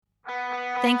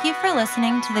Thank you for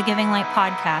listening to the Giving Light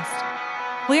podcast.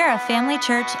 We are a family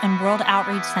church and world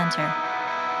outreach center.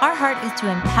 Our heart is to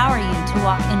empower you to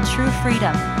walk in true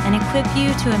freedom and equip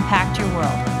you to impact your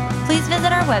world. Please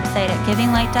visit our website at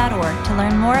givinglight.org to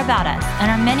learn more about us and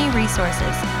our many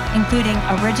resources, including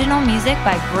original music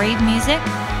by Brave Music,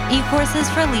 e-courses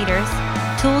for leaders,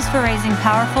 tools for raising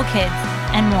powerful kids,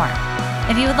 and more.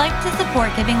 If you would like to support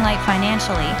Giving Light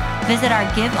financially, visit our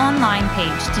Give Online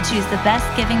page to choose the best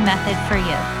giving method for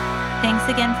you. Thanks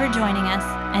again for joining us,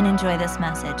 and enjoy this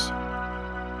message.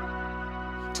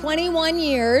 21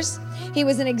 years. He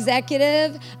was an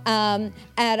executive at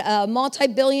a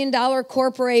multi-billion-dollar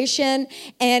corporation,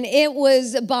 and it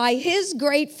was by his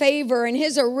great favor and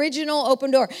his original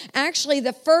open door. Actually,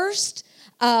 the first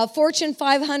Fortune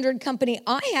 500 company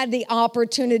I had the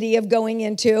opportunity of going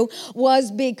into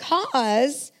was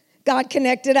because God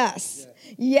connected us.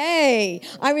 Yay.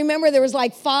 I remember there was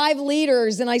like 5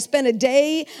 leaders, and I spent a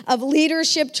day of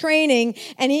leadership training,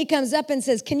 and he comes up and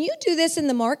says, "Can you do this in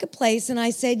the marketplace?" And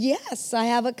I said, "Yes, I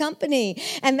have a company."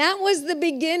 And that was the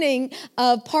beginning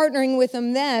of partnering with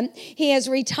him then. He has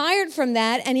retired from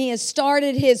that, and he has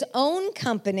started his own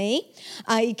company,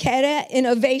 Ikeda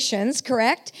Innovations,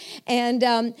 correct?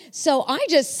 And so I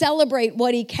just celebrate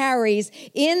what he carries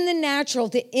in the natural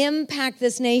to impact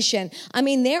this nation. I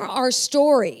mean, there are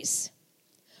stories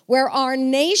where our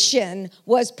nation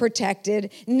was protected.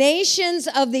 Nations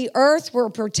of the earth were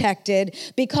protected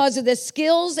because of the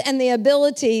skills and the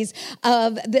abilities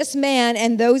of this man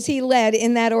and those he led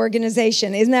in that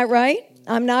organization. Isn't that right?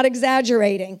 I'm not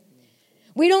exaggerating.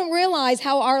 We don't realize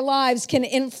how our lives can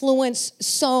influence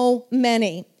so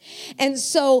many. And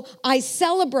so I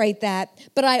celebrate that,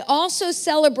 but I also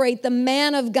celebrate the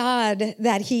man of God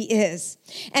that he is.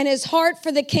 And his heart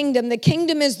for the kingdom. The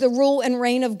kingdom is the rule and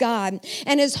reign of God.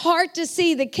 And his heart to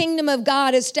see the kingdom of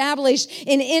God established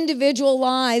in individual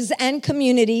lives and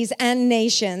communities and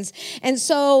nations. And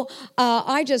so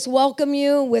I just welcome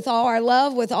you with all our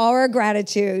love, with all our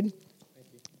gratitude.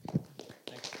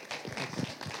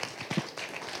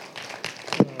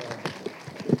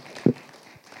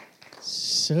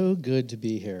 So good to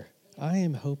be here. I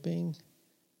am hoping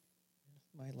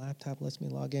my laptop lets me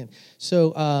log in.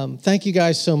 So thank you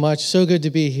guys so much. So good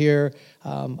to be here.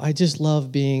 I just love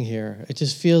being here. It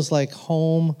just feels like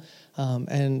home.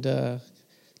 And the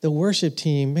worship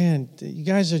team, man, you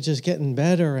guys are just getting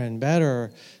better and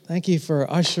better. Thank you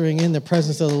for ushering in the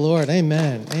presence of the Lord.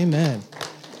 Amen. Amen.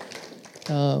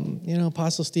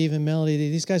 Apostle Steve and Melody,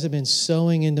 these guys have been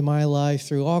sowing into my life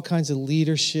through all kinds of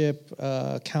leadership,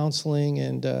 counseling,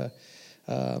 and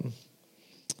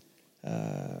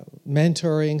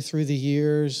mentoring through the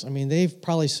years. I mean, they've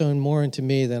probably sown more into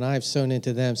me than I've sown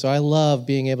into them. So I love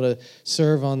being able to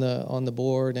serve on the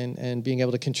board and being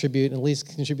able to contribute, and at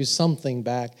least contribute something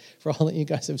back for all that you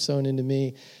guys have sown into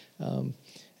me.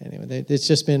 Anyway, it's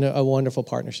just been a wonderful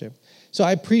partnership. So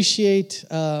I appreciate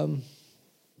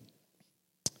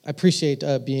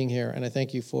being here, and I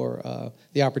thank you for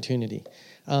the opportunity.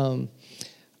 Can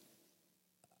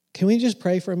we just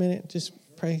pray for a minute? Just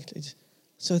pray.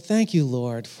 So thank you,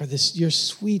 Lord, for this, your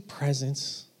sweet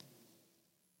presence.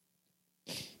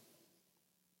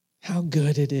 How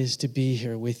good it is to be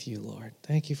here with you, Lord.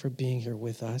 Thank you for being here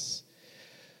with us.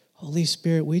 Holy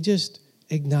Spirit, we just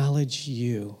acknowledge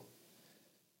you.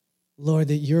 Lord,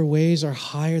 that your ways are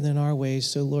higher than our ways.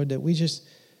 So, Lord, that we just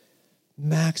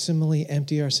maximally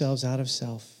empty ourselves out of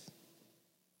self,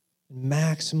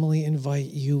 maximally invite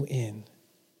you in.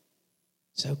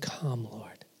 So come,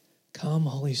 Lord. Come,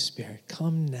 Holy Spirit.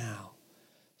 Come now.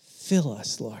 Fill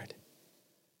us, Lord.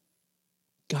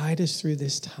 Guide us through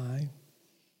this time.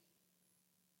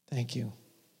 Thank you.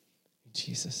 In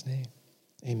Jesus' name,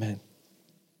 amen.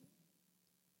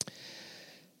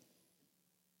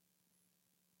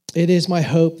 It is my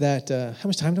hope that, how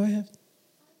much time do I have?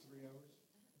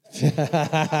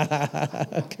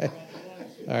 Okay.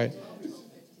 All right.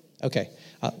 Okay.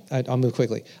 I'll move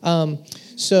quickly.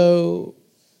 So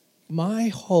my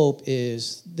hope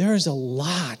is there's a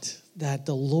lot that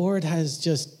the Lord has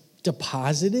just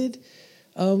deposited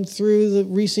through the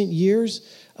recent years,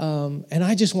 and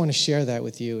I just want to share that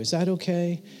with you. Is that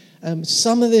okay?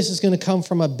 Some of this is going to come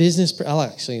from a business.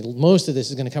 Most of this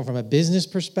is going to come from a business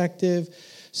perspective.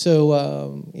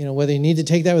 So, whether you need to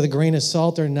take that with a grain of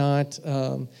salt or not,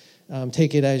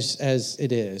 take it as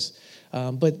it is.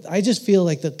 But I just feel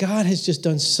like that God has just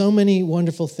done so many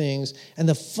wonderful things, and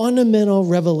the fundamental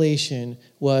revelation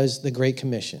was the Great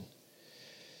Commission.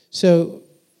 So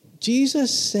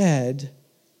Jesus said,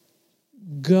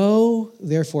 "Go,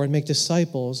 therefore, and make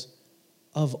disciples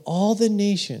of all the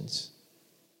nations,"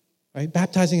 right?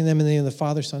 Baptizing them in the name of the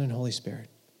Father, Son, and Holy Spirit.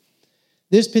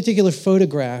 This particular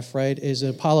photograph, right, is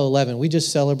Apollo 11. We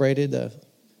just celebrated the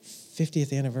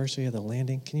 50th anniversary of the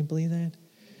landing. Can you believe that?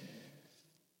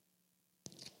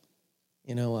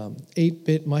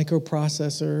 8-bit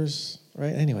microprocessors,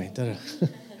 right? Anyway, most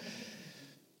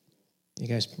of you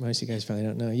guys probably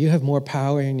don't know. You have more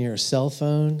power in your cell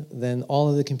phone than all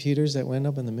of the computers that went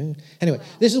up on the moon. Anyway,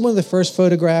 this is one of the first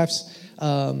photographs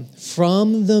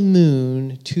from the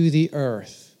moon to the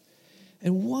earth.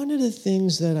 And one of the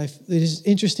things that is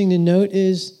interesting to note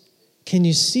is, can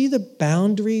you see the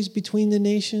boundaries between the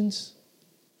nations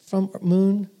from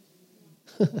moon?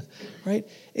 Right?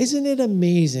 Isn't it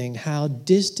amazing how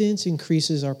distance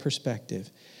increases our perspective?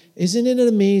 Isn't it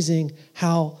amazing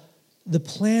how the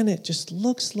planet just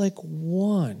looks like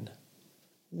one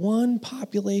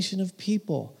population of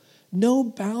people, no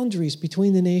boundaries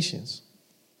between the nations?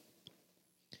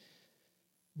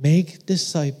 Make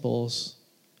disciples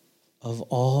of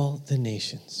all the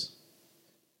nations.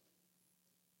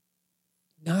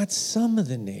 Not some of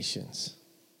the nations.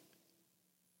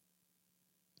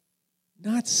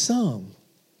 Not some,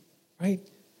 right?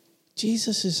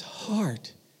 Jesus'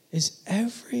 heart is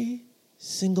every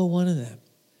single one of them.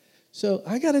 So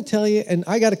I got to tell you, and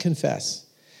I got to confess,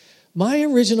 my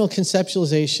original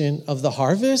conceptualization of the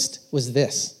harvest was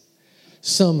this.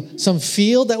 Some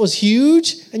field that was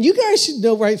huge, and you guys should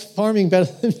know, right, farming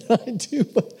better than I do,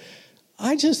 but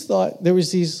I just thought there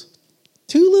was these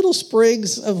 2 little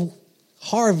sprigs of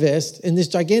harvest in this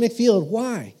gigantic field.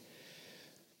 Why?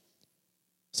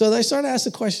 So I started to ask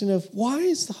the question of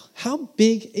how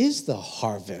big is the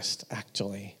harvest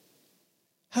actually?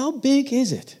 How big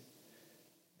is it?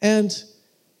 And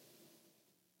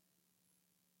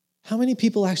how many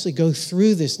people actually go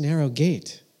through this narrow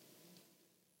gate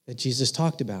that Jesus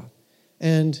talked about?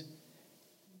 And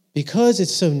because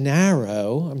it's so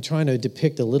narrow, I'm trying to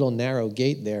depict a little narrow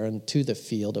gate there into the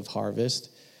field of harvest.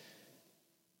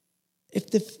 If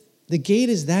the gate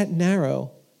is that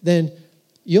narrow, then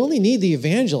you only need the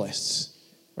evangelists,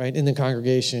 right, in the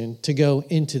congregation to go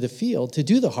into the field to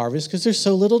do the harvest because there's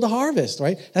so little to harvest,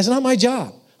 right? That's not my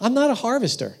job. I'm not a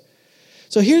harvester.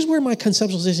 So here's where my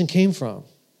conceptualization came from.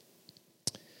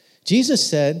 Jesus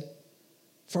said,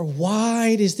 "For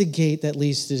wide is the gate that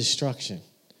leads to destruction.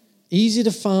 Easy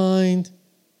to find,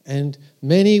 and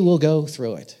many will go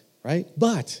through it," right?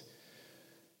 But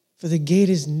for the gate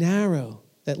is narrow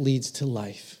that leads to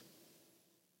life,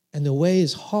 and the way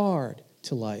is hard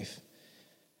to life,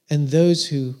 and those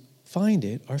who find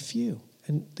it are few.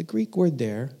 And the Greek word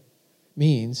there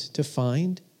means to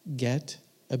find, get,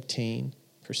 obtain,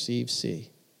 perceive,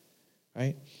 see,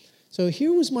 right? So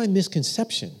here was my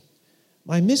misconception.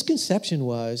 My misconception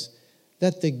was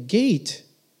that the gate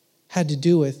had to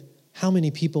do with how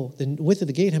many people, the width of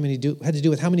the gate had to do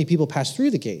with how many people passed through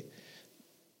the gate.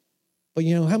 But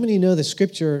how many know that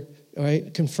Scripture,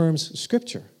 right, confirms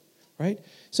Scripture, right?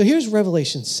 So here's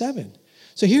Revelation 7.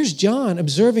 So here's John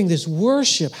observing this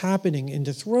worship happening in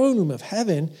the throne room of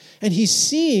heaven, and he's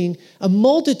seeing a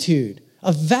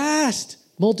vast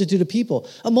multitude of people,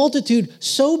 a multitude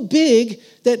so big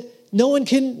that no one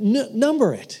can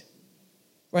number it,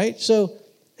 right? So,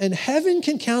 and heaven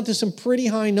can count to some pretty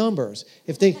high numbers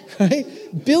if they, right?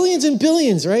 Billions and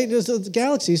billions, right? There's a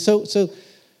galaxy. So,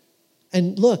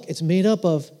 and look, it's made up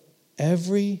of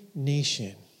every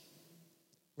nation,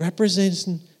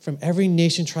 representing from every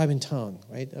nation, tribe, and tongue,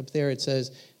 right? Up there it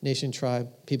says nation, tribe,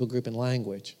 people group, and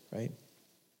language, right?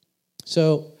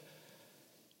 So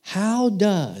how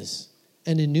does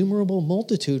an innumerable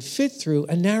multitude fit through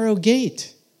a narrow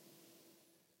gate?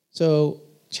 So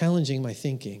challenging my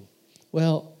thinking.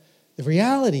 Well, the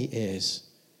reality is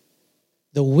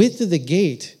the width of the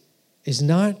gate is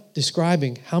not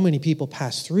describing how many people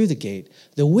pass through the gate.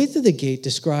 The width of the gate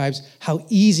describes how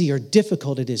easy or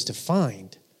difficult it is to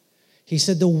find. He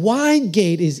said the wide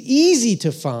gate is easy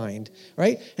to find,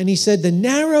 right? And he said the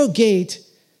narrow gate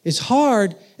is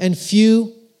hard and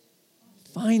few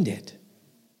find it.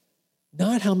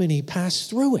 Not how many pass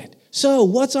through it. So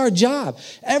what's our job?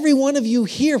 Every one of you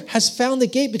here has found the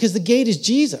gate because the gate is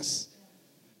Jesus,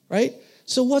 right?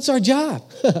 So what's our job?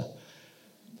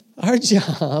 Our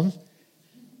job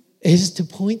is to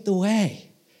point the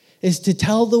way, is to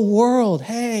tell the world,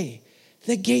 hey,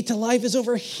 the gate to life is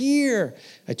over here.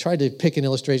 I tried to pick an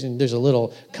illustration. There's a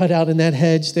little cutout in that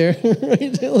hedge there,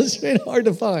 right? To illustrate, hard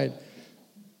to find.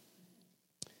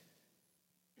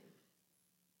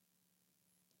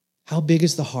 How big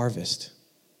is the harvest?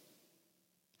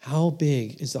 How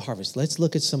big is the harvest? Let's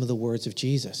look at some of the words of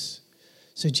Jesus.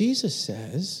 So Jesus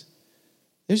says,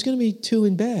 there's going to be 2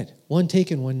 in bed, 1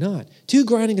 taken, 1 not. 2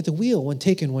 grinding at the wheel, 1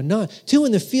 taken, 1 not. 2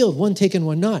 in the field, 1 taken,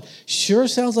 1 not. Sure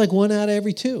sounds like 1 out of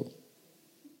every 2.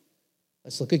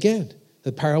 Let's look again.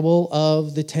 The parable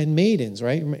of the 10 maidens,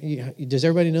 right? Does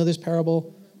everybody know this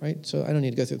parable? Right? So I don't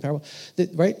need to go through the parable.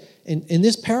 Right? In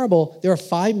this parable, there are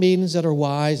 5 maidens that are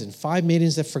wise and 5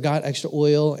 maidens that forgot extra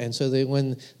oil. And so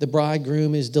when the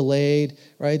bridegroom is delayed,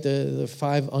 right, the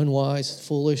 5 unwise,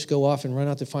 foolish go off and run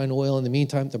out to find oil. In the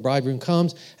meantime, the bridegroom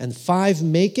comes and 5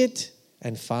 make it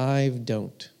and 5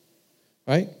 don't.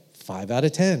 Right? 5 out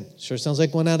of 10. Sure sounds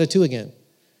like 1 out of 2 again.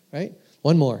 Right?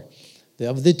 One more.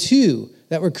 Of the 2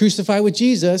 that were crucified with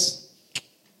Jesus,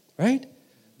 right?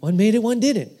 1 made it, 1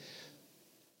 didn't.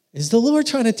 Is the Lord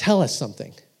trying to tell us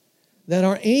something? That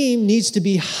our aim needs to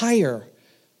be higher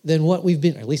than what we've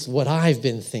been, or at least what I've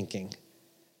been thinking.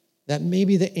 That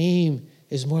maybe the aim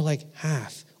is more like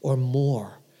half or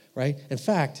more, right? In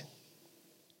fact,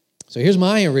 so here's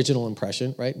my original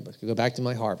impression, right? Go back to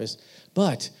my harvest.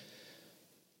 But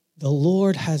the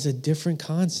Lord has a different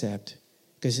concept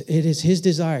because it is his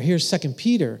desire. Here's 2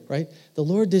 Peter, right? The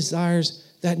Lord desires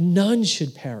that none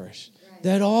should perish,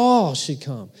 that all should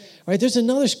come. Right? There's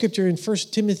another scripture in 1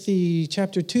 Timothy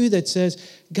chapter 2 that says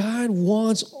God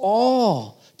wants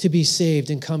all to be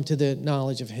saved and come to the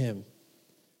knowledge of him.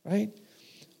 Right?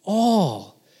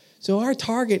 All. So our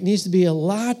target needs to be a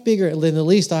lot bigger than the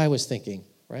least I was thinking.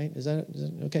 Right? Is that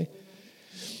okay?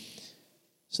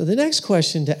 So the next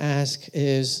question to ask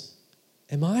is,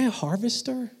 am I a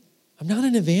harvester? I'm not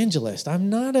an evangelist. I'm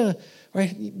not a,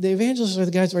 right? The evangelists are the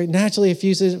guys, right? Naturally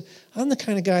effusive. I'm the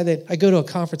kind of guy that I go to a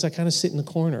conference, I kind of sit in the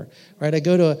corner, right? I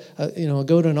go to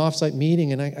go to an offsite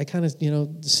meeting and I kind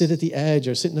of, sit at the edge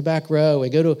or sit in the back row. I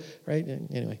go to, right?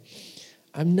 Anyway,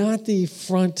 I'm not the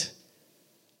front.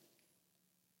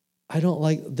 I don't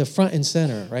like the front and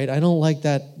center, right? I don't like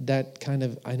that kind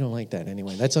of, I don't like that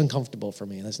anyway. That's uncomfortable for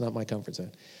me. That's not my comfort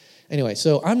zone. Anyway,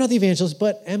 so I'm not the evangelist,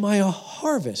 but am I a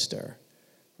harvester?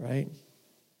 Right?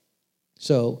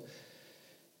 So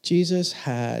Jesus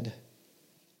had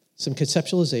some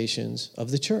conceptualizations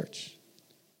of the church.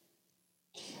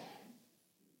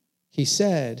 He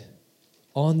said,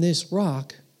 on this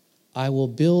rock, I will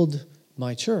build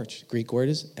my church. Greek word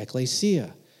is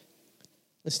ekklesia.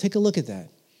 Let's take a look at that.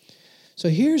 So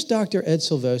here's Dr. Ed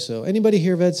Silvoso. Anybody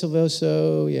hear of Ed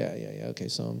Silvoso? Yeah. Okay,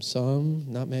 some,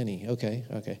 not many.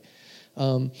 Okay.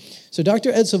 So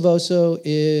Dr. Ed Silvoso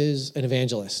is an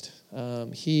evangelist.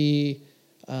 He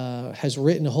has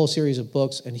written a whole series of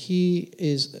books, and he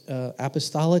is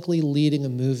apostolically leading a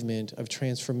movement of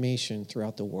transformation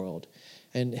throughout the world.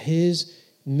 And his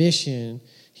mission,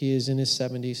 he is in his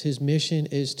 70s, his mission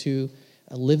is to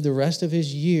live the rest of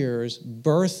his years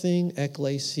birthing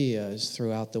ecclesias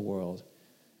throughout the world.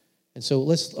 And so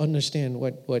let's understand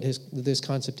what this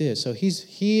concept is. So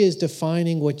he is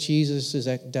defining what Jesus'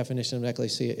 definition of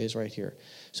ecclesia is right here.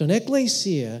 So an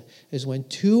ecclesia is when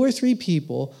 2 or 3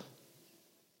 people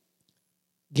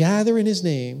gather in his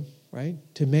name, right,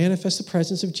 to manifest the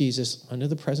presence of Jesus under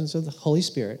the presence of the Holy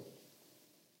Spirit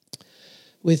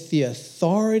with the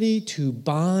authority to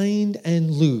bind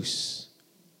and loose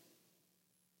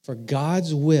for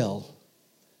God's will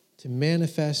to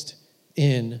manifest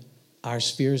in our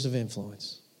spheres of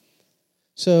influence.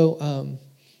 So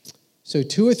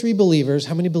 2 or 3 believers,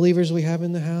 how many believers we have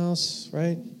in the house,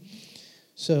 right?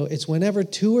 So it's whenever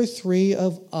 2 or 3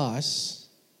 of us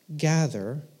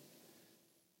gather,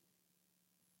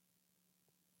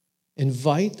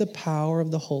 invite the power of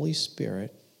the Holy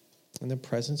Spirit and the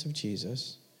presence of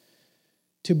Jesus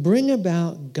to bring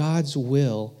about God's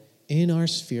will in our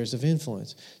spheres of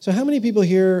influence. So how many people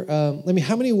here, how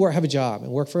many have a job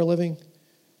and work for a living?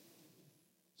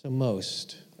 So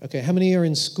most. Okay, how many are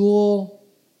in school?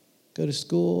 Go to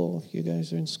school. You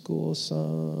guys are in school.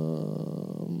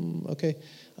 Some. Okay.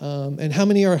 And how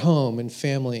many are at home and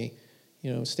family?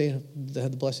 Have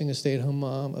the blessing of stay-at-home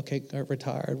mom. Okay,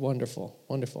 retired.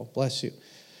 Wonderful. Bless you.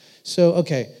 So,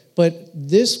 okay. But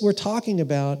this we're talking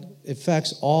about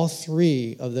affects all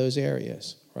 3 of those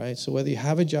areas, right? So whether you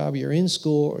have a job, you're in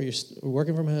school, or you're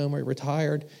working from home, or you're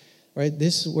retired, right?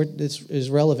 This is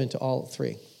relevant to all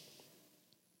 3.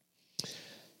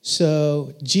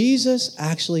 So Jesus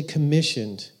actually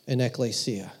commissioned an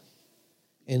ecclesia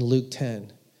in Luke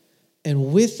 10.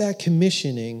 And with that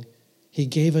commissioning, he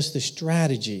gave us the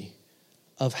strategy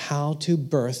of how to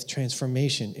birth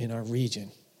transformation in our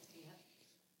region.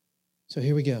 So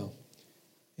here we go.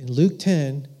 In Luke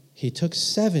 10, he took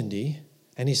 70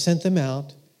 and he sent them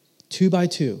out 2 by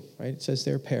 2, right? It says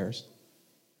they're pairs,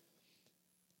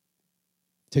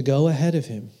 to go ahead of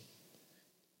him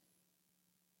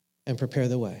and prepare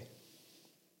the way.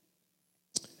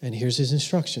 And here's his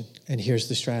instruction, and here's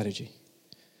the strategy.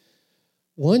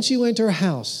 Once you enter a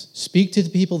house, speak to the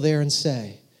people there and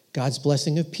say, God's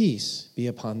blessing of peace be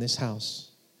upon this house.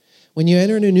 When you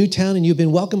enter in a new town and you've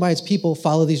been welcomed by its people,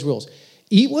 follow these rules.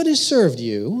 Eat what is served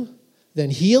you, then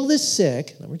heal the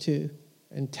sick, number 2,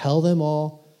 and tell them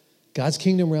all God's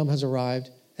kingdom realm has arrived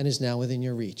and is now within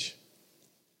your reach.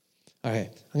 All right,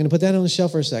 I'm going to put that on the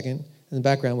shelf for a second. In the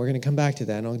background, we're going to come back to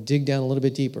that, and I'll dig down a little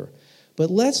bit deeper. But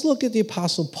let's look at the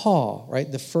Apostle Paul, right,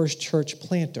 the first church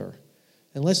planter,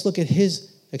 and let's look at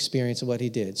his experience of what he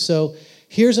did. So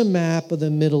here's a map of the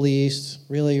Middle East,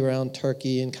 really around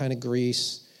Turkey and kind of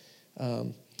Greece.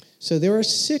 So there are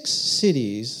 6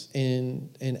 cities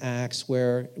in Acts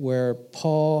where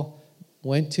Paul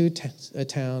went to a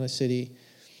town, a city,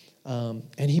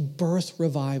 and he birthed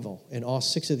revival in all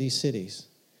 6 of these cities.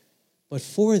 But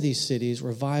 4 of these cities,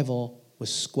 revival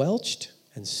was squelched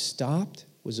and stopped,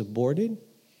 was aborted.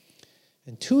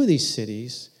 And 2 of these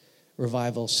cities,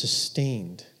 revival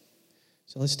sustained.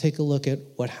 So let's take a look at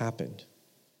what happened.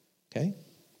 Okay?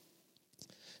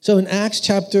 So in Acts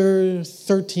chapter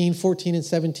 13, 14, and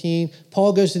 17,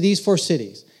 Paul goes to these 4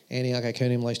 cities: Antioch,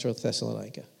 Iconium, Lystra,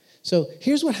 Thessalonica. So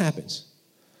here's what happens.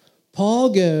 Paul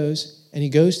goes, and he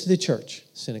goes to the church,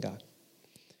 synagogue,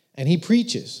 and he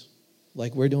preaches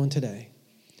like we're doing today.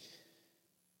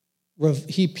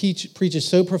 He preaches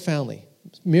so profoundly.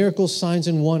 Miracles, signs,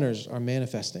 and wonders are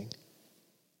manifesting.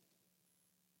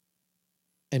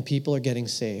 And people are getting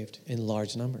saved in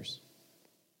large numbers.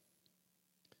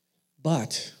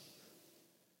 But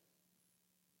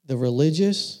the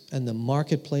religious and the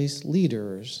marketplace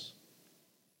leaders,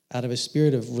 out of a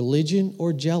spirit of religion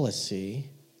or jealousy,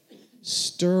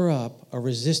 stir up a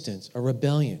resistance, a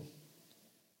rebellion.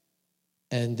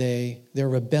 And their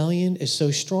rebellion is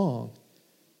so strong.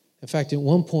 In fact, at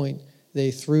one point, they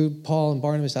threw Paul and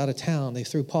Barnabas out of town. They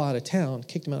threw Paul out of town,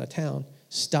 kicked him out of town,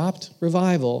 stopped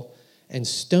revival, and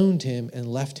stoned him and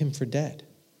left him for dead.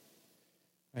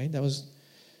 Right? That was...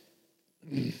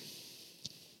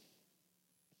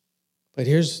 But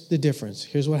here's the difference.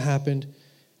 Here's what happened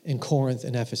in Corinth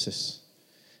and Ephesus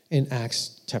in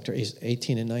Acts chapter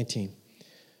 18 and 19.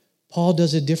 Paul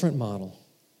does a different model.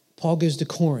 Paul goes to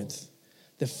Corinth.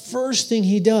 The first thing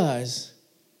he does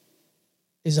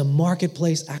is a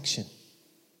marketplace action.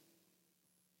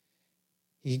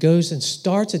 He goes and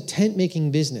starts a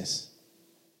tent-making business.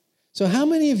 So how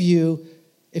many of you,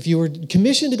 if you were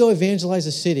commissioned to go evangelize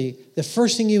a city, the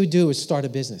first thing you would do is start a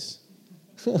business?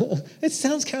 It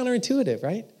sounds counterintuitive,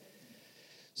 right?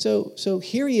 So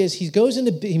here he is.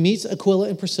 He meets Aquila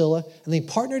and Priscilla, and they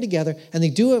partner together, and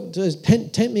they do a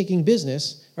tent-making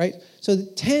business, right? So the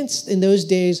tents in those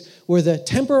days were the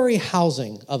temporary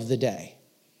housing of the day,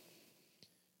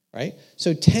 right?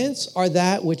 So tents are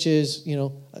that which is,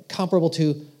 comparable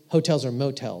to hotels or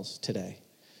motels today.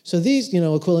 So these,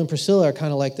 Aquila and Priscilla are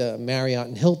kind of like the Marriott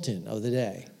and Hilton of the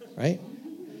day, right?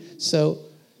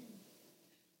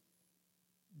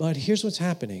 But here's what's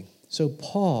happening. So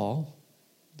Paul,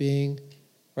 being,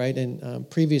 right, and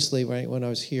previously, right, when I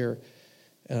was here,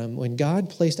 when God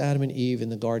placed Adam and Eve in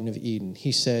the Garden of Eden,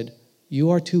 he said,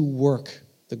 you are to work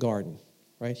the garden,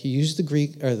 right? He used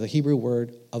the Hebrew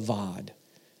word avad.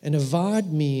 And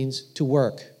avad means to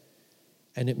work,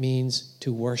 and it means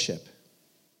to worship.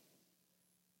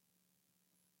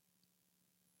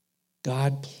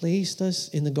 God placed us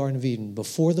in the Garden of Eden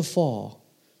before the fall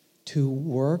to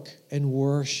work and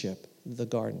worship the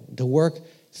garden, to work,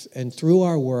 and through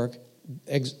our work,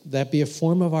 that be a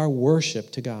form of our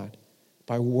worship to God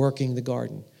by working the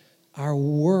garden. Our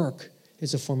work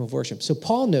is a form of worship. So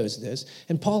Paul knows this,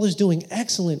 and Paul is doing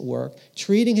excellent work,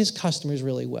 treating his customers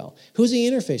really well. Who's he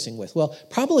interfacing with? Well,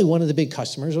 probably one of the big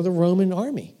customers are the Roman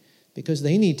army, because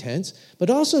they need tents, but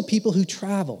also people who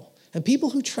travel. And people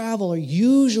who travel are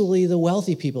usually the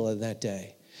wealthy people of that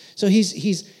day. So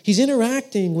he's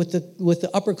interacting with the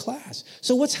upper class.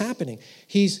 So what's happening?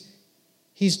 He's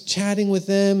chatting with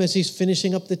them as he's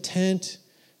finishing up the tent,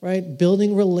 right?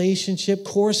 Building relationship,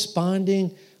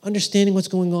 corresponding, understanding what's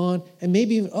going on, and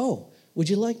maybe even, would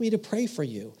you like me to pray for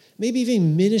you? Maybe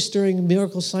even ministering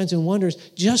miracles, signs, and wonders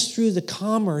just through the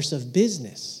commerce of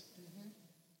business,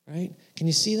 right? Can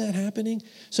you see that happening?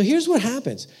 So here's what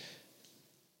happens.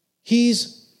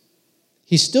 He's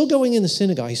still going in the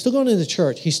synagogue. He's still going to the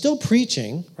church. He's still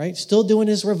preaching, right? Still doing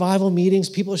his revival meetings.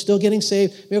 People are still getting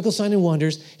saved. Miracle, sign, and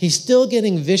wonders. He's still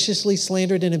getting viciously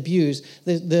slandered and abused.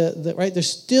 Right? There's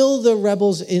still the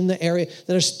rebels in the area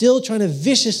that are still trying to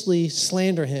viciously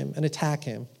slander him and attack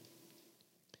him.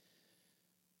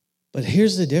 But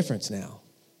here's the difference now.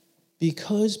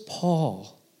 Because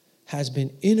Paul has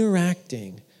been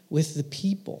interacting with the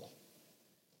people,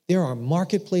 there are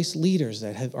marketplace leaders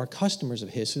that are customers of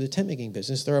his through the tent-making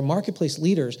business. There are marketplace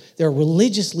leaders. There are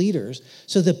religious leaders.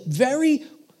 So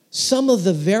some of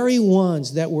the very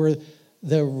ones that were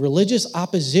the religious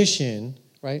opposition,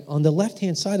 right, on the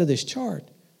left-hand side of this chart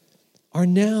are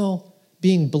now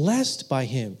being blessed by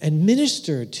him and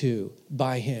ministered to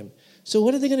by him. So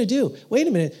what are they going to do? Wait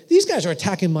a minute. These guys are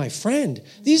attacking my friend.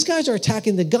 These guys are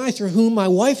attacking the guy through whom my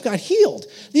wife got healed.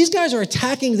 These guys are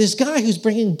attacking this guy who's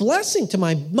bringing blessing to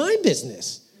my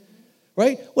business,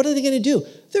 right? What are they going to do?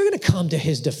 They're going to come to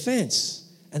his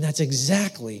defense. And that's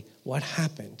exactly what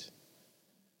happened.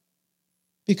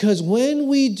 Because when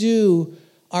we do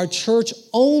our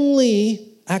church-only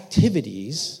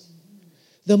activities,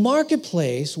 the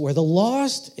marketplace where the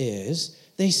lost is,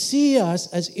 they see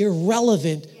us as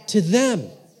irrelevant to them.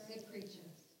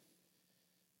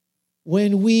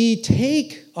 When we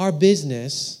take our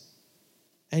business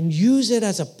and use it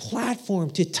as a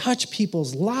platform to touch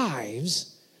people's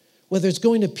lives, whether it's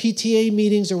going to PTA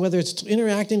meetings or whether it's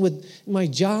interacting with my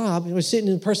job, or sitting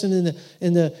in person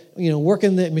in the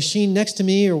working the machine next to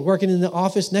me or working in the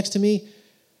office next to me,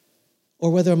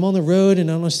 or whether I'm on the road and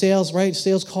on a sales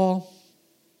call.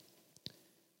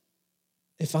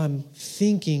 If I'm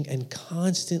thinking and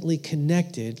constantly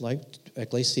connected, like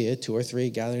ecclesia, 2 or 3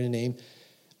 gathered in a name,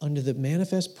 under the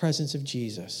manifest presence of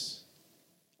Jesus,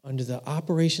 under the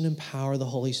operation and power of the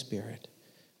Holy Spirit,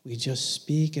 we just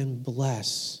speak and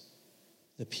bless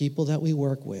the people that we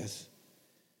work with,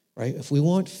 right? If we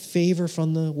want favor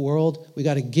from the world, we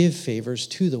got to give favors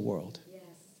to the world. Yes.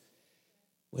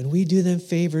 When we do them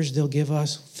favors, they'll give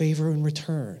us favor in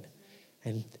return.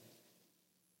 And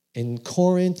in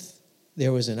Corinth,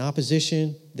 there was an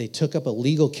opposition. They took up a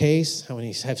legal case. How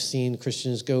many have seen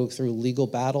Christians go through legal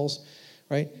battles,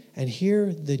 right? And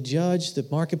here the judge, the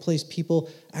marketplace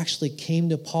people actually came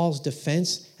to Paul's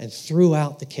defense and threw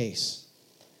out the case.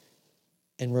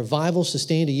 And revival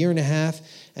sustained 1.5 years,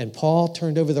 and Paul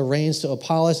turned over the reins to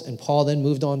Apollos, and Paul then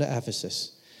moved on to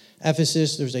Ephesus.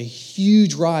 Ephesus, there's a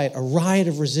huge riot, a riot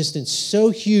of resistance, so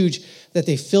huge that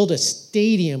they filled a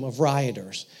stadium of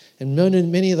rioters. And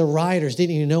many of the rioters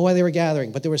didn't even know why they were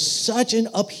gathering, but there was such an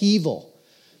upheaval.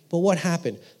 But what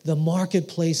happened? The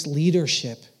marketplace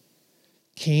leadership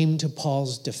came to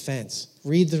Paul's defense.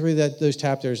 Read through those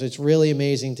chapters. It's really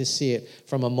amazing to see it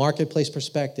from a marketplace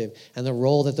perspective and the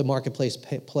role that the marketplace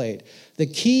played. The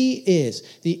key is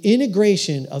the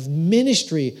integration of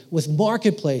ministry with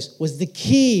marketplace was the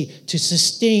key to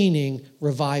sustaining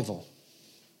revival.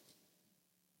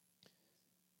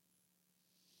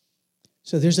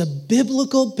 So there's a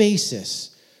biblical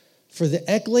basis for the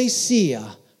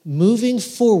ecclesia moving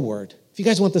forward. If you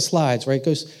guys want the slides, right,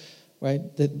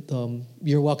 that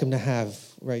you're welcome to have,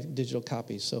 right, digital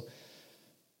copies. So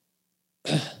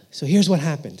here's what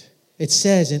happened. It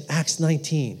says in Acts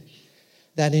 19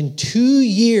 that in 2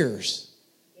 years,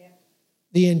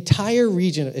 the entire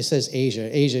region, it says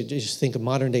Asia, just think of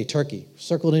modern day Turkey,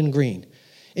 circled in green.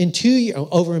 In 2 years,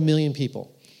 over 1 million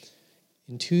people.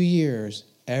 In 2 years,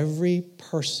 every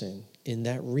person in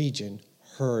that region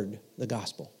heard the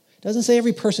gospel. It doesn't say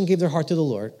every person gave their heart to the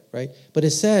Lord, right? But it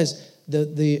says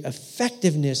the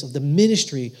effectiveness of the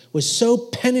ministry was so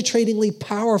penetratingly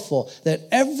powerful that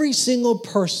every single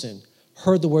person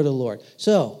heard the word of the Lord.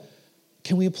 So,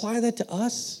 can we apply that to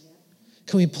us?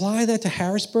 Can we apply that to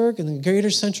Harrisburg and the greater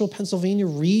central Pennsylvania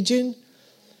region?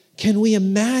 Can we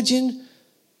imagine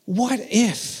what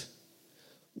if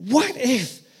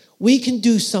we can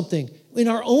do something in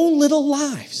our own little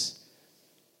lives?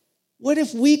 What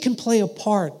if we can play a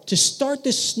part to start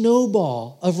this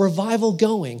snowball of revival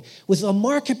going with a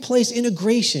marketplace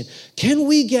integration? Can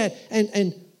we get,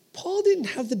 and Paul didn't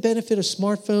have the benefit of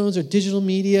smartphones or digital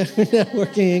media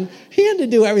networking. He had to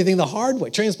do everything the hard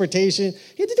way, transportation.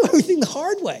 He had to do everything the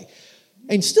hard way.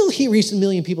 And still he reached 1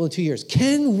 million people in 2 years.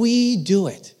 Can we do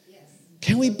it? Yes.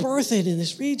 Can we birth it in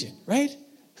this region, right?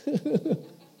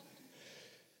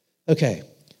 Okay.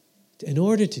 In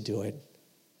order to do it,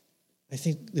 I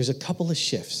think there's a couple of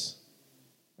shifts,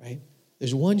 right?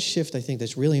 There's one shift I think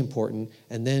that's really important,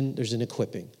 and then there's an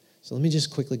equipping. So let me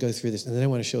just quickly go through this, and then I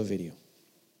want to show a video.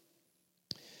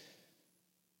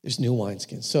 There's new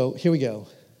wineskins. So here we go.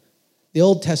 The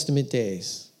Old Testament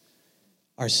days,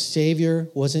 our Savior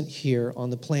wasn't here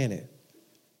on the planet.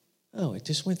 Oh, I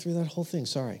just went through that whole thing,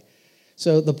 sorry.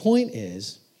 So the point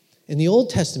is, in the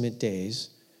Old Testament days,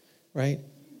 right,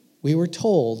 we were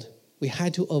told we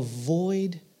had to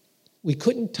avoid, we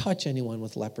couldn't touch anyone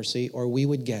with leprosy or we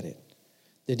would get it.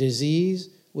 The disease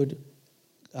would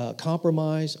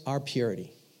compromise our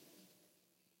purity,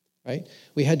 right?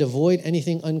 We had to avoid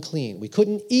anything unclean. We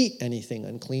couldn't eat anything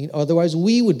unclean, otherwise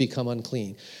we would become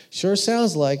unclean. Sure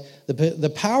sounds like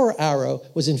the power arrow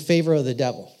was in favor of the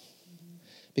devil,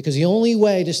 because the only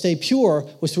way to stay pure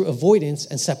was through avoidance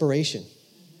and separation.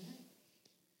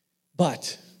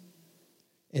 But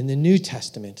In the New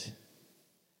Testament,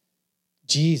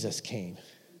 Jesus came.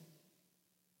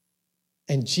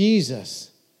 And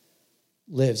Jesus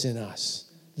lives in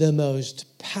us. The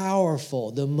most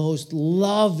powerful, the most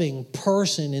loving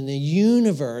person in the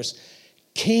universe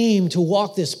came to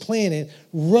walk this planet,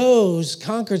 rose,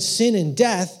 conquered sin and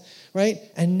death, right?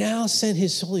 And now sent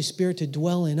his Holy Spirit to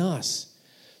dwell in us.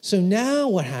 So now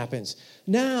what happens?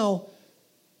 Now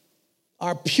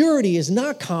our purity is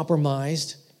not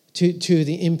compromised to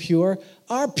the impure.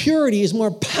 Our purity is more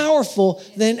powerful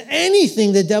than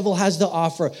anything the devil has to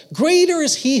offer. Greater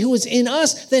is he who is in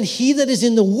us than he that is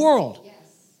in the world. Yes.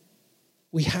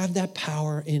 We have that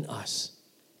power in us.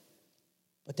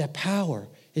 But that power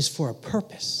is for a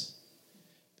purpose.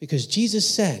 Because Jesus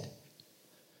said,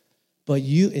 but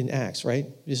you, in Acts, right?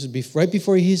 This is right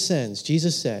before he ascends.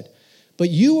 Jesus said, but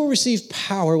you will receive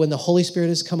power when the Holy Spirit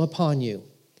has come upon you.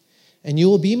 And you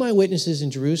will be my witnesses in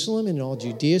Jerusalem and in all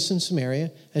Judea and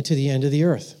Samaria and to the end of the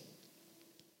earth.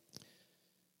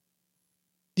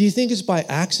 Do you think it's by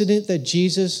accident that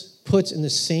Jesus puts in the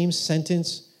same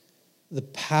sentence the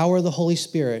power of the Holy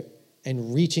Spirit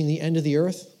and reaching the end of the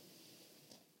earth?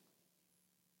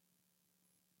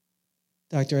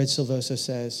 Dr. Ed Silvosa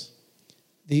says,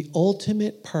 the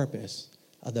ultimate purpose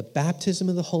of the baptism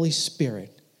of the Holy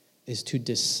Spirit is to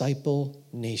disciple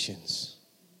nations.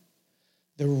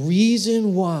 The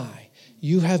reason why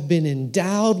you have been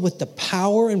endowed with the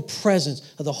power and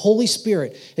presence of the Holy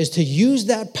Spirit is to use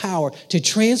that power to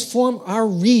transform our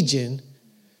region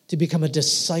to become a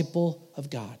disciple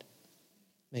of God.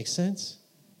 Make sense?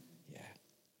 Yeah.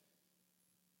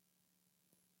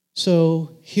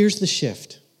 So here's the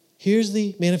shift. Here's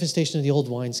the manifestation of the old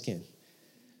wineskin.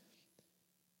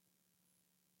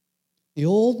 The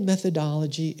old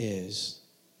methodology is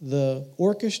the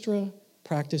orchestra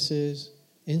practices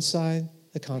inside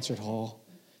the concert hall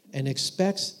and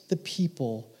expects the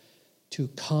people to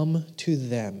come to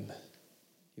them.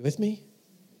 You with me?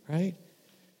 Right?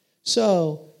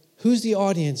 So, who's the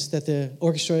audience that the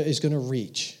orchestra is going to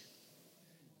reach?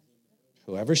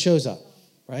 Whoever shows up,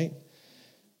 right?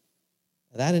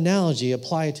 That analogy,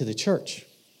 apply it to the church,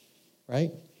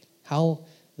 right? How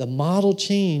the model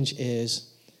change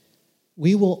is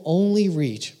we will only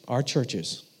reach our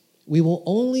churches. We will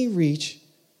only reach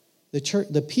the church,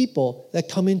 the people that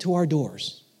come into our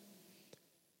doors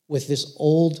with this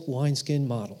old wineskin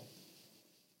model.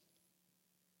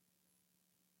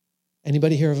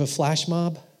 Anybody hear of a flash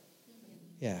mob?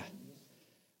 Yeah.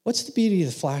 What's the beauty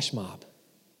of the flash mob?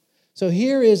 So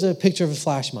here is a picture of a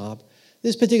flash mob.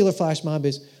 This particular flash mob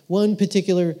is one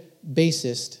particular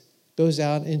bassist goes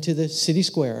out into the city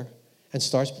square and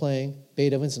starts playing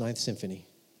Beethoven's Ninth Symphony.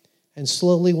 And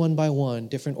slowly, one by one,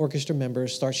 different orchestra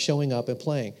members start showing up and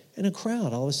playing. And a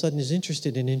crowd all of a sudden is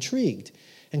interested and intrigued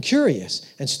and curious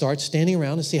and starts standing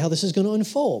around to see how this is going to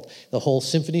unfold. The whole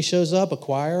symphony shows up, a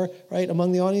choir, right,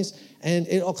 among the audience, and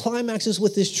it all climaxes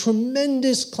with this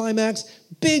tremendous climax,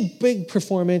 big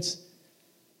performance,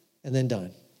 and then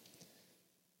done.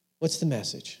 What's the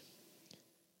message?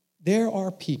 There are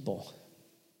people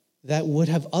that would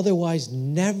have otherwise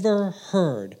never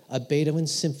heard a Beethoven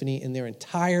symphony in their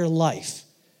entire life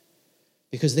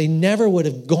because they never would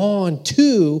have gone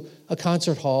to a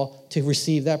concert hall to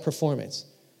receive that performance,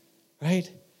 right?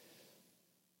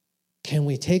 Can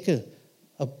we take a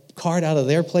card out of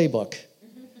their playbook?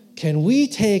 Can we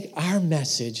take our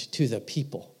message to the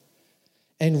people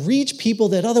and reach people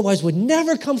that otherwise would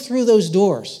never come through those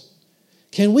doors?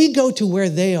 Can we go to where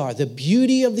they are? The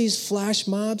beauty of these flash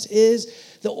mobs is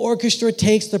the orchestra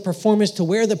takes the performance to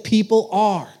where the people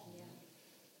are.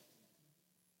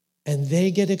 And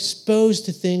they get exposed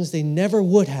to things they never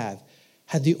would have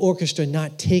had the orchestra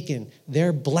not taken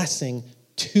their blessing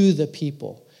to the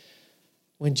people.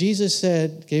 When Jesus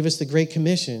gave us the Great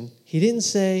Commission, he didn't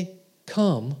say,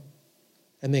 come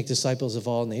and make disciples of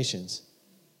all nations.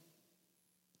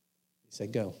 He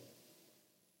said, go.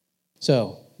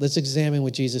 So let's examine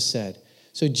what Jesus said.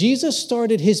 So Jesus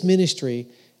started his ministry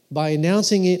by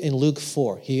announcing it in Luke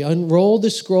 4. He unrolled the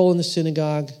scroll in the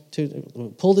synagogue,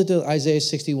 pulled it to Isaiah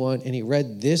 61, and he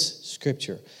read this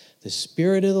scripture. The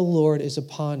Spirit of the Lord is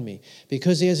upon me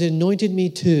because he has anointed me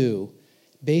to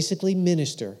basically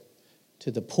minister to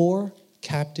the poor,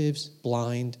 captives,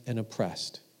 blind, and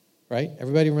oppressed. Right?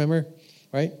 Everybody remember?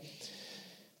 Right?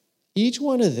 Each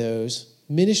one of those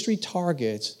ministry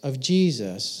targets of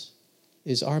Jesus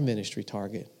is our ministry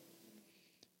target.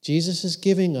 Jesus is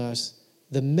giving us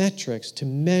the metrics to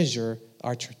measure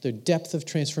the depth of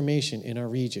transformation in our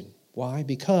region. Why?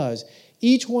 Because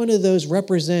each one of those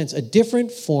represents a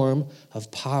different form of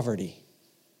poverty.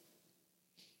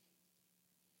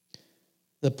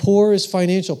 The poor is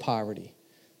financial poverty.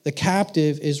 The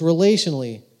captive is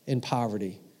relationally in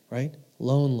poverty, right?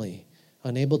 Lonely,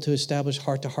 unable to establish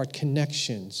heart-to-heart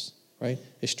connections, right?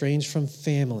 Estranged from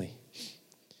family.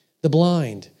 The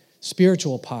blind,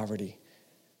 spiritual poverty,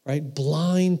 right?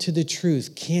 Blind to the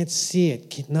truth, can't see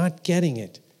it, not getting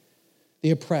it.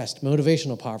 The oppressed,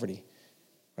 motivational poverty,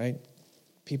 right?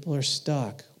 People are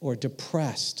stuck or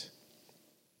depressed,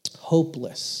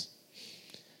 hopeless.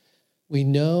 We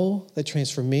know that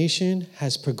transformation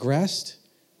has progressed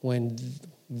when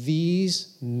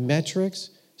these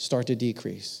metrics start to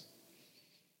decrease.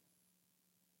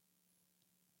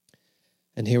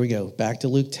 And here we go, back to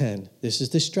Luke 10. This is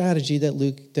the strategy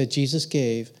that Jesus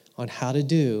gave on how to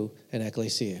do an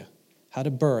ecclesia, how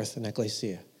to birth an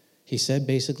ecclesia. He said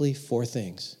basically 4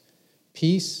 things: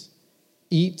 peace,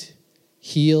 eat,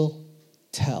 heal,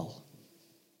 tell.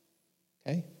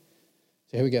 Okay?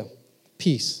 So here we go.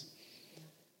 Peace.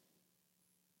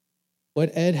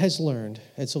 What Ed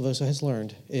Silvoso has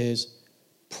learned is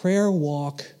prayer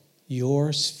walk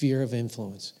your sphere of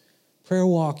influence. Prayer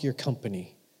walk your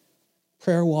company.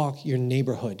 Prayer walk your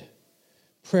neighborhood.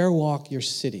 Prayer walk your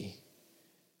city.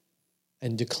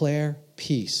 And declare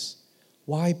peace.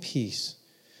 Why peace?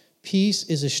 Peace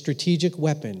is a strategic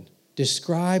weapon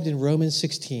described in Romans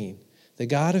 16. The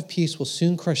God of peace will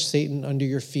soon crush Satan under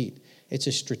your feet. It's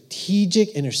a strategic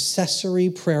intercessory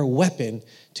prayer weapon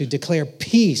to declare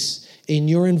peace in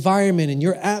your environment, in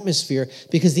your atmosphere,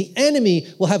 because the enemy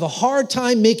will have a hard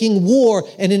time making war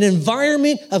in an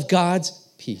environment of God's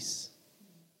peace.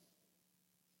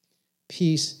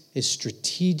 Peace is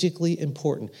strategically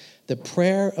important. The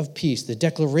prayer of peace, the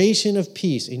declaration of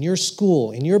peace in your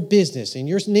school, in your business, in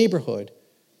your neighborhood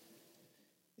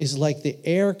is like the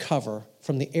air cover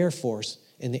from the Air Force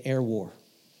in the air war.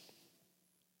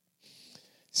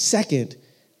 Second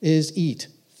is eat,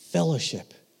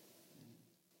 fellowship.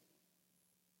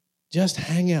 Just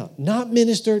hang out. Not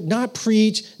minister, not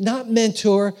preach, not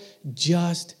mentor.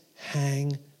 Just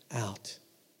hang out.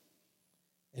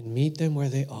 And meet them where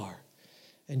they are.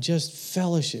 And just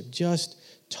fellowship, just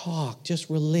talk, just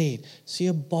relate. See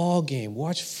a ball game,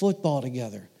 watch football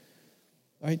together.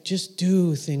 Right? Just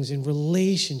do things in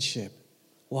relationship.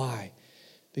 Why?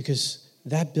 Because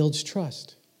that builds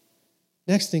trust.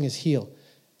 Next thing is heal.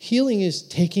 Healing is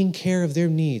taking care of their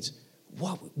needs.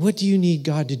 What do you need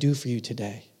God to do for you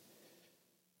today?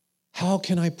 How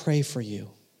can I pray for you?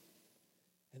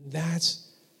 And that's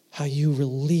how you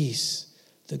release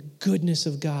the goodness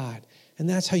of God. And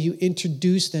that's how you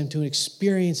introduce them to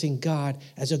experiencing God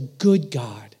as a good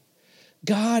God.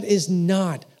 God is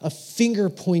not a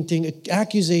finger-pointing,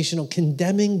 accusational,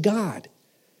 condemning God.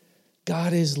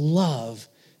 God is love,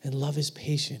 and love is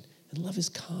patient, and love is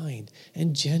kind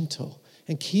and gentle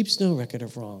and keeps no record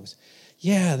of wrongs.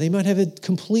 Yeah, they might have a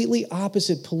completely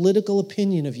opposite political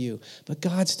opinion of you, but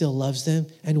God still loves them,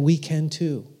 and we can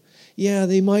too. Yeah,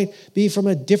 they might be from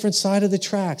a different side of the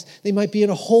tracks. They might be in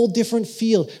a whole different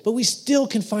field, but we still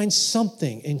can find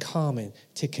something in common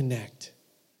to connect.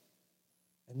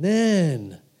 And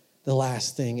then the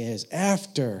last thing is,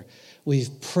 after we've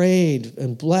prayed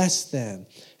and blessed them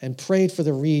and prayed for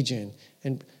the region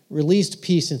and released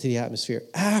peace into the atmosphere,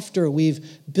 after we've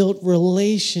built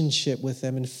relationship with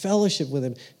them and fellowship with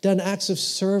them, done acts of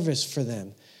service for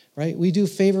them, right? We do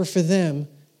favor for them.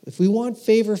 If we want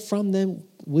favor from them,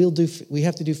 we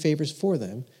have to do favors for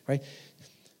them, right?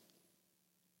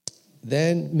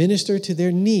 Then minister to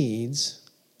their needs,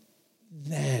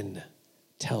 then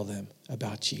tell them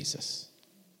about Jesus.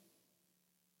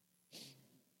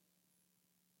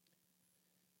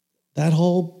 That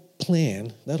whole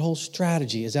plan, that whole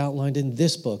strategy is outlined in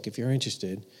this book if you're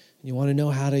interested. You want to know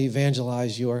how to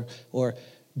evangelize or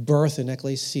birth an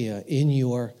ecclesia in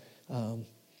your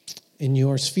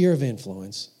sphere of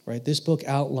influence, right? This book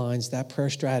outlines that prayer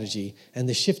strategy and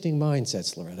the shifting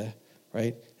mindsets, Loretta,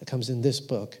 right? It comes in this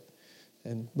book.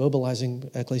 And mobilizing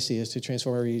ecclesias to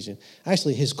transform our region.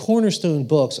 Actually, his cornerstone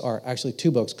books are actually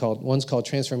 2 books. One's called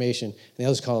Transformation, and the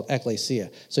other's called Ecclesia.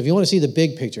 So if you want to see the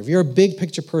big picture, if you're a big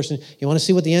picture person, you want to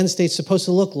see what the end state's supposed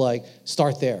to look like,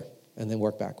 start there and then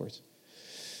work backwards.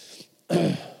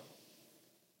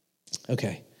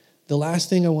 Okay, the last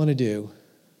thing I want to do,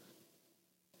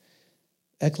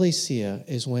 Ecclesia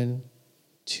is when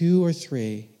 2 or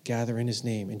 3 gather in his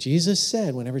name. And Jesus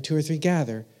said, whenever 2 or 3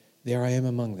 gather, there I am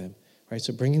among them. Right,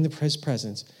 so bringing his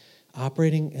presence,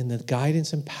 operating in the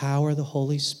guidance and power of the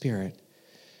Holy Spirit,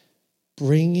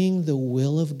 bringing the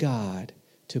will of God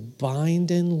to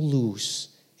bind and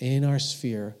loose in our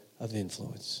sphere of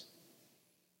influence.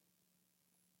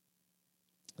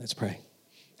 Let's pray.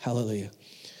 Hallelujah.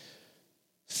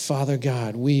 Father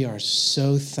God, we are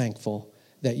so thankful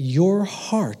that your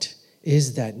heart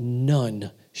is that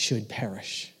none should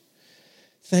perish.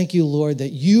 Thank you, Lord, that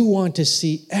you want to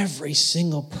see every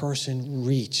single person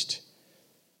reached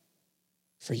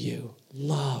for you,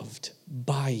 loved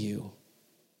by you,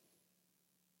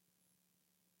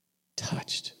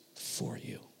 touched for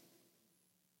you.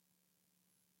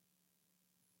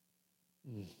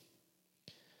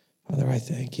 Father, I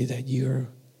thank you that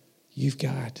you've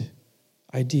got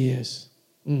ideas.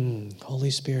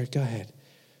 Holy Spirit, go ahead.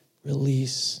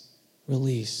 Release.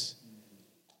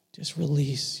 Just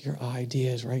release your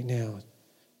ideas right now.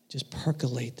 Just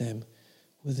percolate them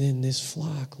within this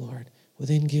flock, Lord,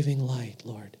 within Giving Light,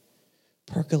 Lord.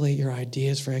 Percolate your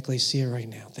ideas for Ecclesia right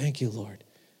now. Thank you, Lord.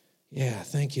 Yeah,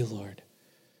 thank you, Lord.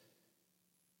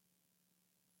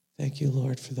 Thank you,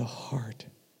 Lord, for the heart.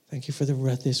 Thank you for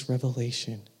this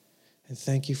revelation. And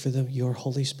thank you for your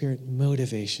Holy Spirit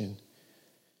motivation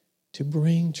to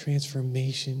bring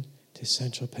transformation to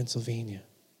Central Pennsylvania.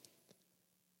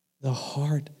 The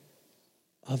heart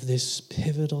of this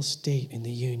pivotal state in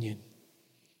the Union.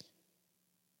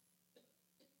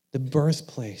 The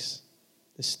birthplace,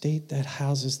 the state that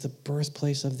houses the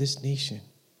birthplace of this nation.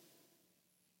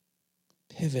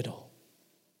 Pivotal.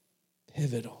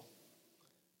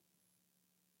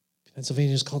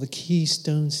 Pennsylvania is called the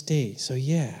Keystone State. So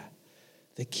yeah,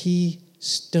 the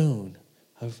keystone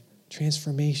of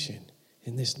transformation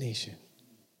in this nation.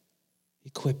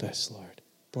 Equip us, Lord.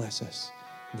 Bless us.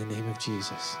 In the name of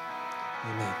Jesus.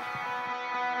 Amen.